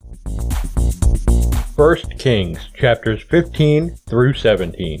1 Kings, chapters 15 through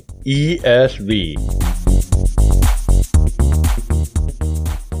 17, ESV.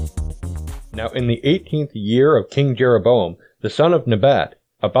 Now in the 18th year of King Jeroboam, the son of Nebat,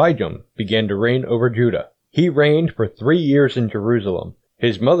 Abijam began to reign over Judah. He reigned for 3 years in Jerusalem.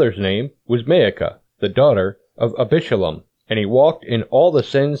 His mother's name was Maacah, the daughter of Abishalom, and he walked in all the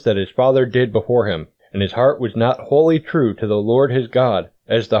sins that his father did before him, and his heart was not wholly true to the Lord his God,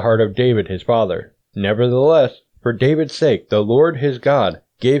 as the heart of David his father. Nevertheless, for David's sake the Lord his God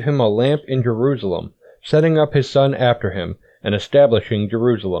gave him a lamp in Jerusalem, setting up his son after him, and establishing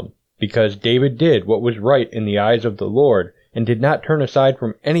Jerusalem, because David did what was right in the eyes of the Lord, and did not turn aside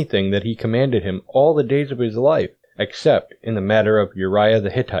from anything that he commanded him all the days of his life, except in the matter of Uriah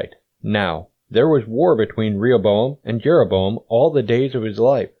the Hittite. Now, there was war between Rehoboam and Jeroboam all the days of his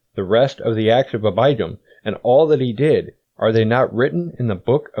life. The rest of the acts of Abijam, and all that he did, are they not written in the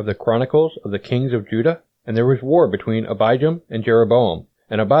book of the Chronicles of the kings of Judah? And there was war between Abijam and Jeroboam,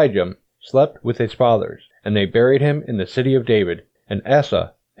 and Abijam slept with his fathers, and they buried him in the city of David, and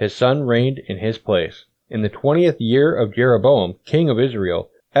Asa his son reigned in his place. In the 20th year of Jeroboam, king of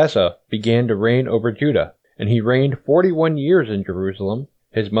Israel, Asa began to reign over Judah, and he reigned 41 years in Jerusalem.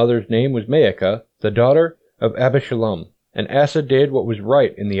 His mother's name was Maacah, the daughter of Abishalom. And Asa did what was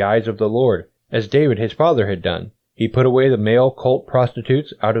right in the eyes of the Lord, as David his father had done. He put away the male cult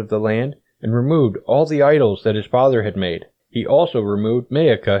prostitutes out of the land, and removed all the idols that his father had made. He also removed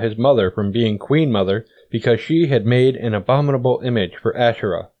Maacah his mother from being queen mother, because she had made an abominable image for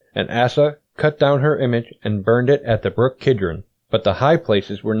Asherah. And Asa cut down her image and burned it at the brook Kidron. But the high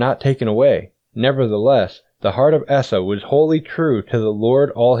places were not taken away. Nevertheless, the heart of Asa was wholly true to the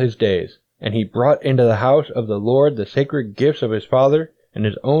Lord all his days. And he brought into the house of the Lord the sacred gifts of his father, and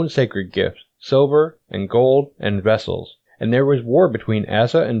his own sacred gifts, silver and gold and vessels. And there was war between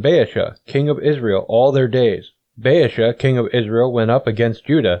Asa and Baasha, king of Israel, all their days. Baasha, king of Israel, went up against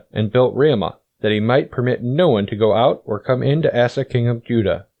Judah, and built Ramah, that he might permit no one to go out or come in to Asa, king of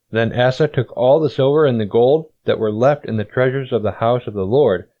Judah. Then Asa took all the silver and the gold that were left in the treasures of the house of the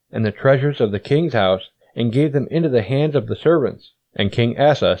Lord, and the treasures of the king's house, and gave them into the hands of the servants. And King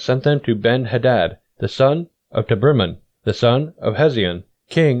Asa sent them to Ben-Hadad, the son of Tabrimon, the son of Hezion,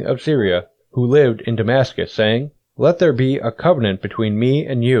 king of Syria, who lived in Damascus, saying, Let there be a covenant between me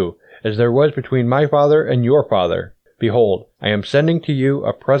and you, as there was between my father and your father. Behold, I am sending to you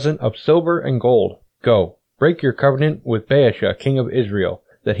a present of silver and gold. Go, break your covenant with Baasha, king of Israel,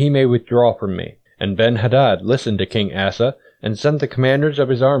 that he may withdraw from me. And Ben-Hadad listened to King Asa, and sent the commanders of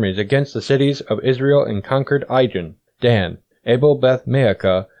his armies against the cities of Israel, and conquered Ijon, Dan,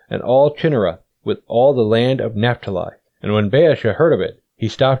 Abel-Beth-Maacah, and all Chinnerah, with all the land of Naphtali. And when Baasha heard of it, he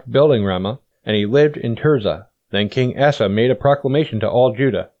stopped building Ramah, and he lived in Tirzah. Then King Asa made a proclamation to all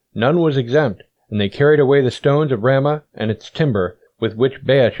Judah. None was exempt, and they carried away the stones of Ramah and its timber, with which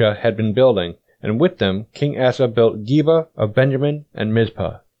Baasha had been building, and with them King Asa built Geba of Benjamin and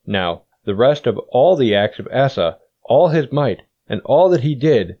Mizpah. Now, the rest of all the acts of Asa, all his might, and all that he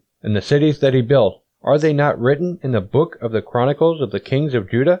did, and the cities that he built, are they not written in the book of the Chronicles of the kings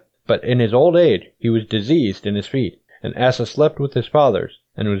of Judah? But in his old age he was diseased in his feet, and Asa slept with his fathers,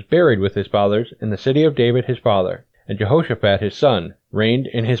 and was buried with his fathers in the city of David his father. And Jehoshaphat his son reigned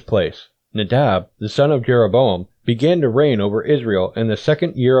in his place. Nadab, the son of Jeroboam, began to reign over Israel in the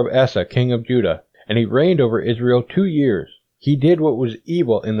 2nd year of Asa king of Judah, and he reigned over Israel 2 years. He did what was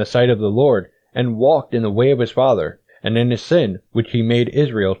evil in the sight of the Lord, and walked in the way of his father, and in his sin which he made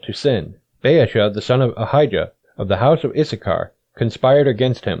Israel to sin. Baasha, the son of Ahijah, of the house of Issachar, conspired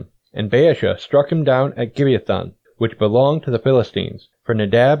against him, and Baasha struck him down at Gibbethon, which belonged to the Philistines, for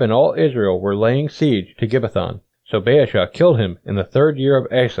Nadab and all Israel were laying siege to Gibbethon. So Baasha killed him in the 3rd year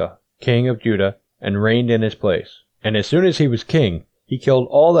of Asa, king of Judah, and reigned in his place. And as soon as he was king, he killed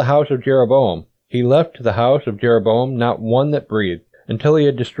all the house of Jeroboam. He left to the house of Jeroboam not one that breathed, until he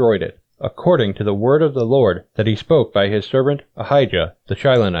had destroyed it, according to the word of the Lord that he spoke by his servant Ahijah the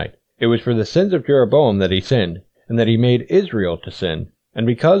Shilonite. It was for the sins of Jeroboam that he sinned, and that he made Israel to sin, and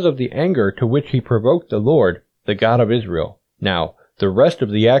because of the anger to which he provoked the Lord, the God of Israel. Now, the rest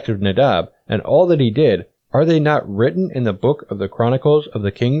of the acts of Nadab, and all that he did, are they not written in the book of the Chronicles of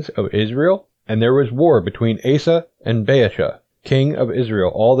the kings of Israel? And there was war between Asa and Baasha, king of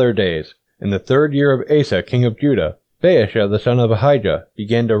Israel, all their days. In the 3rd year of Asa, king of Judah, Baasha the son of Ahijah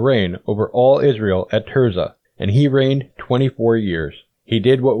began to reign over all Israel at Tirzah, and he reigned 24 years. He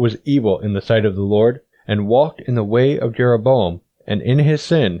did what was evil in the sight of the Lord, and walked in the way of Jeroboam, and in his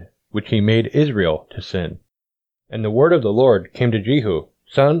sin, which he made Israel to sin. And the word of the Lord came to Jehu,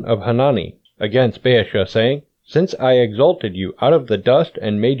 son of Hanani, against Baasha, saying, since I exalted you out of the dust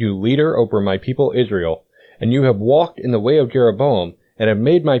and made you leader over my people Israel, and you have walked in the way of Jeroboam, and have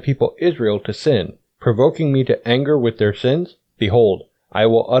made my people Israel to sin, provoking me to anger with their sins, behold, I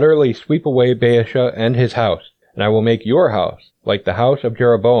will utterly sweep away Baasha and his house, and I will make your house like the house of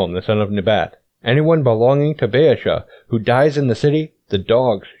Jeroboam the son of Nebat. Anyone belonging to Baasha who dies in the city, the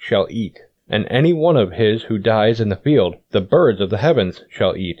dogs shall eat, and any one of his who dies in the field, the birds of the heavens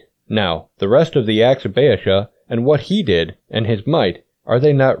shall eat. Now, the rest of the acts of Baasha, and what he did, and his might, are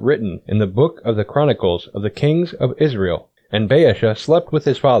they not written in the book of the chronicles of the kings of Israel? And Baasha slept with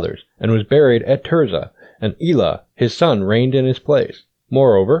his fathers, and was buried at Tirzah, and Elah his son reigned in his place.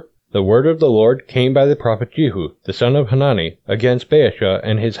 Moreover, the word of the Lord came by the prophet Jehu, the son of Hanani, against Baasha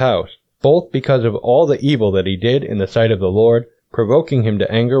and his house, both because of all the evil that he did in the sight of the Lord, provoking him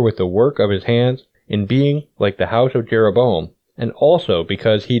to anger with the work of his hands, in being like the house of Jeroboam, and also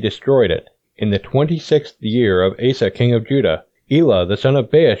because he destroyed it. In the 26th year of Asa king of Judah, Elah the son of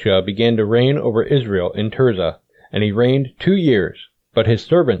Baasha began to reign over Israel in Tirzah, and he reigned 2 years. But his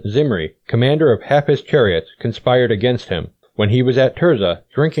servant Zimri, commander of half his chariots, conspired against him. When he was at Tirzah,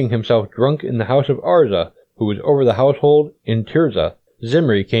 drinking himself drunk in the house of Arza, who was over the household in Tirzah,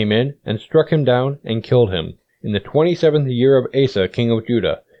 Zimri came in and struck him down and killed him, in the 27th year of Asa king of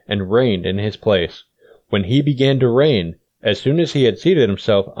Judah, and reigned in his place. When he began to reign, as soon as he had seated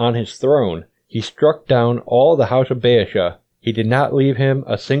himself on his throne, he struck down all the house of Baasha. He did not leave him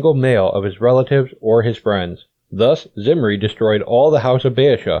a single male of his relatives or his friends. Thus Zimri destroyed all the house of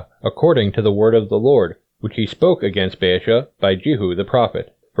Baasha, according to the word of the Lord, which he spoke against Baasha by Jehu the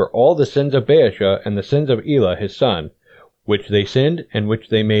prophet, for all the sins of Baasha and the sins of Elah his son, which they sinned and which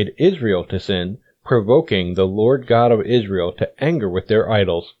they made Israel to sin, provoking the Lord God of Israel to anger with their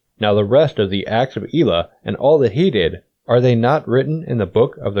idols. Now the rest of the acts of Elah and all that he did, are they not written in the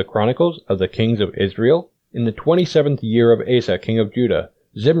book of the chronicles of the kings of Israel? In the 27th year of Asa king of Judah,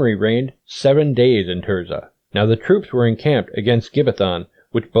 Zimri reigned 7 days in Tirzah. Now the troops were encamped against Gibbethon,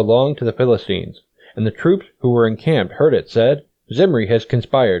 which belonged to the Philistines. And the troops who were encamped heard it, said, Zimri has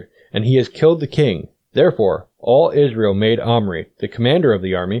conspired, and he has killed the king. Therefore all Israel made Omri, the commander of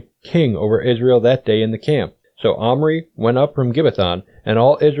the army, king over Israel that day in the camp. So Omri went up from Gibbethon, and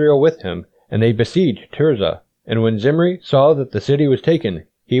all Israel with him, and they besieged Tirzah. And when Zimri saw that the city was taken,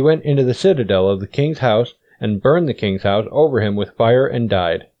 he went into the citadel of the king's house, and burned the king's house over him with fire, and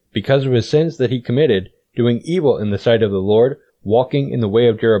died, because of his sins that he committed, doing evil in the sight of the Lord, walking in the way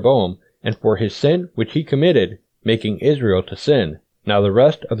of Jeroboam, and for his sin which he committed, making Israel to sin. Now the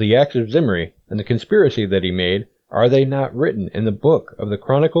rest of the acts of Zimri, and the conspiracy that he made, are they not written in the book of the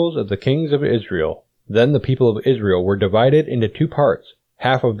chronicles of the kings of Israel? Then the people of Israel were divided into 2 parts.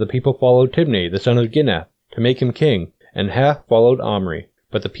 Half of the people followed Tibni the son of Ginath, to make him king, and half followed Omri.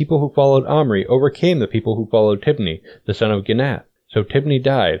 But the people who followed Omri overcame the people who followed Tibni the son of Ginath. So Tibni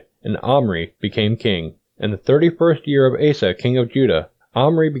died, and Omri became king. In the 31st year of Asa king of Judah,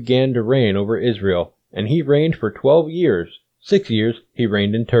 Omri began to reign over Israel, and he reigned for 12 years. 6 years he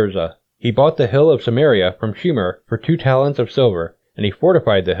reigned in Tirzah. He bought the hill of Samaria from Shemer for 2 talents of silver, and he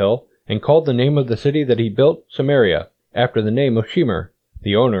fortified the hill, and called the name of the city that he built Samaria, after the name of Shemer,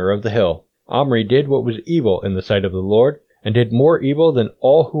 the owner of the hill. Omri did what was evil in the sight of the Lord, and did more evil than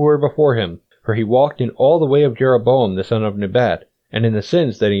all who were before him, for he walked in all the way of Jeroboam the son of Nebat, and in the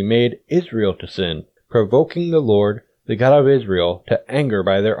sins that he made Israel to sin, provoking the Lord, the God of Israel, to anger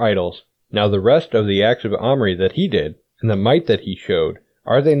by their idols. Now the rest of the acts of Omri that he did, and the might that he showed,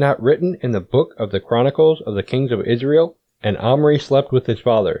 are they not written in the book of the chronicles of the kings of Israel? And Omri slept with his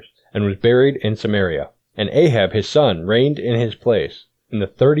fathers, and was buried in Samaria. And Ahab his son reigned in his place. In the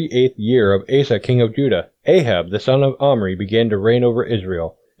 38th year of Asa king of Judah, Ahab the son of Omri began to reign over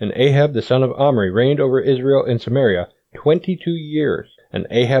Israel. And Ahab the son of Omri reigned over Israel in Samaria 22 years. And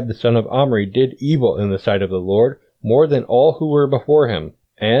Ahab the son of Omri did evil in the sight of the Lord, more than all who were before him.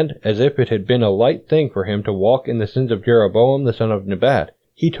 And, as if it had been a light thing for him to walk in the sins of Jeroboam the son of Nebat,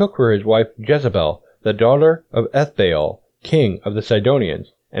 he took for his wife Jezebel, the daughter of Ethbaal, king of the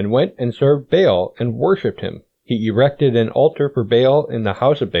Sidonians, and went and served Baal and worshipped him. He erected an altar for Baal in the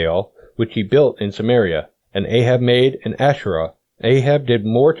house of Baal, which he built in Samaria. And Ahab made an Asherah. Ahab did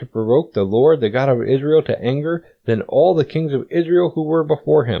more to provoke the Lord, the God of Israel, to anger than all the kings of Israel who were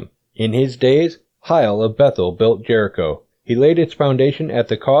before him. In his days, Hiel of Bethel built Jericho. He laid its foundation at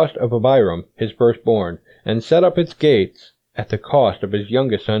the cost of Abiram, his firstborn, and set up its gates at the cost of his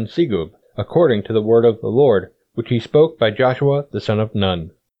youngest son Segub, according to the word of the Lord, which he spoke by Joshua the son of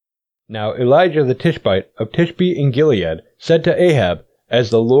Nun. Now Elijah the Tishbite of Tishbe in Gilead said to Ahab, As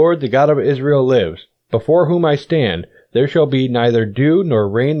the Lord the God of Israel lives, before whom I stand, there shall be neither dew nor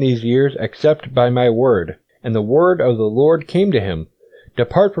rain these years except by my word. and the word of the Lord came to him,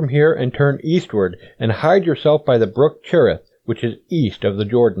 Depart from here and turn eastward, and hide yourself by the brook Cherith, which is east of the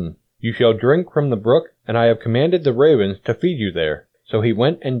Jordan. You shall drink from the brook, and I have commanded the ravens to feed you there. So he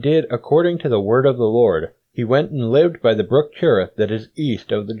went and did according to the word of the Lord. He went and lived by the brook Cherith that is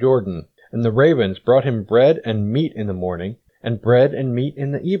east of the Jordan. And the ravens brought him bread and meat in the morning, and bread and meat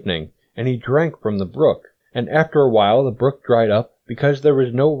in the evening, and he drank from the brook. And after a while the brook dried up, because there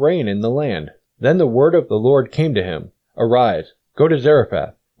was no rain in the land. Then the word of the Lord came to him, Arise, go to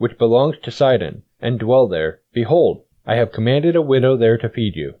Zarephath, which belongs to Sidon, and dwell there. Behold, I have commanded a widow there to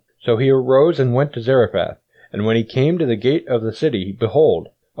feed you. So he arose and went to Zarephath. And when he came to the gate of the city, behold,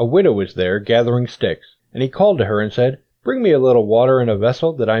 a widow was there gathering sticks. And he called to her and said, Bring me a little water in a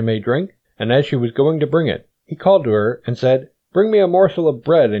vessel, that I may drink. And as she was going to bring it, he called to her and said, Bring me a morsel of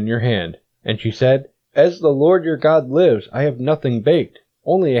bread in your hand. And she said, As the Lord your God lives, I have nothing baked,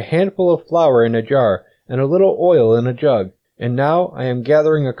 only a handful of flour in a jar, and a little oil in a jug. And now I am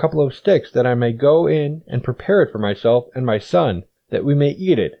gathering a couple of sticks, that I may go in and prepare it for myself and my son, that we may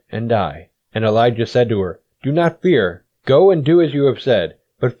eat it and die. And Elijah said to her, Do not fear. Go and do as you have said.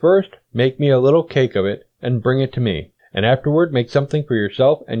 But first make me a little cake of it, and bring it to me. And afterward make something for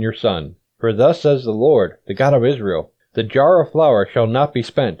yourself and your son. For thus says the Lord, the God of Israel, The jar of flour shall not be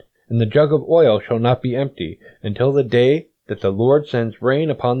spent, and the jug of oil shall not be empty, until the day that the Lord sends rain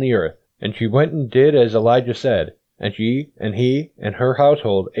upon the earth. And she went and did as Elijah said, and she and he and her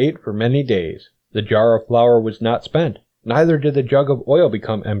household ate for many days. The jar of flour was not spent, neither did the jug of oil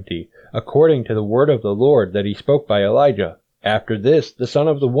become empty, according to the word of the Lord that he spoke by Elijah. After this, the son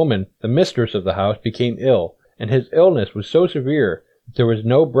of the woman, the mistress of the house, became ill, and his illness was so severe that there was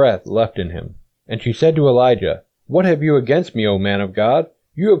no breath left in him. And she said to Elijah, What have you against me, O man of God?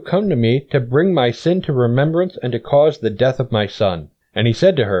 You have come to me to bring my sin to remembrance and to cause the death of my son. And he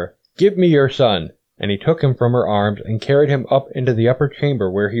said to her, Give me your son. And he took him from her arms and carried him up into the upper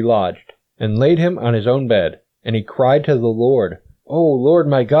chamber where he lodged, and laid him on his own bed. And he cried to the Lord, O Lord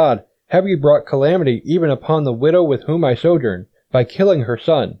my God, have you brought calamity even upon the widow with whom I sojourn, by killing her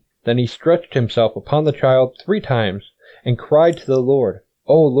son? Then he stretched himself upon the child 3 times, and cried to the Lord,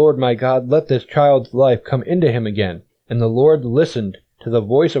 O Lord my God, let this child's life come into him again. And the Lord listened to the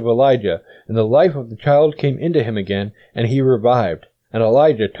voice of Elijah, and the life of the child came into him again, and he revived. And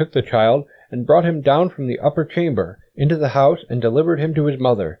Elijah took the child, and brought him down from the upper chamber into the house, and delivered him to his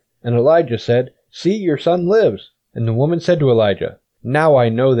mother. And Elijah said, See, your son lives. And the woman said to Elijah, Now I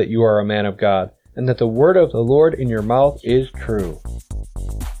know that you are a man of God, and that the word of the Lord in your mouth is true.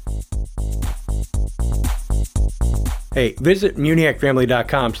 Hey, visit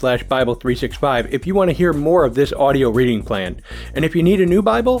MuniacFamily.com/Bible365 if you want to hear more of this audio reading plan. And if you need a new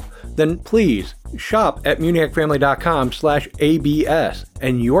Bible, then please shop at MuniacFamily.com/ABS,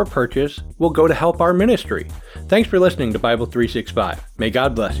 and your purchase will go to help our ministry. Thanks for listening to Bible 365. May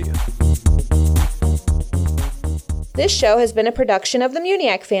God bless you. This show has been a production of the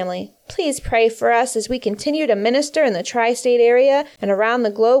Muniac family. Please pray for us as we continue to minister in the tri-state area and around the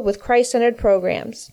globe with Christ-centered programs.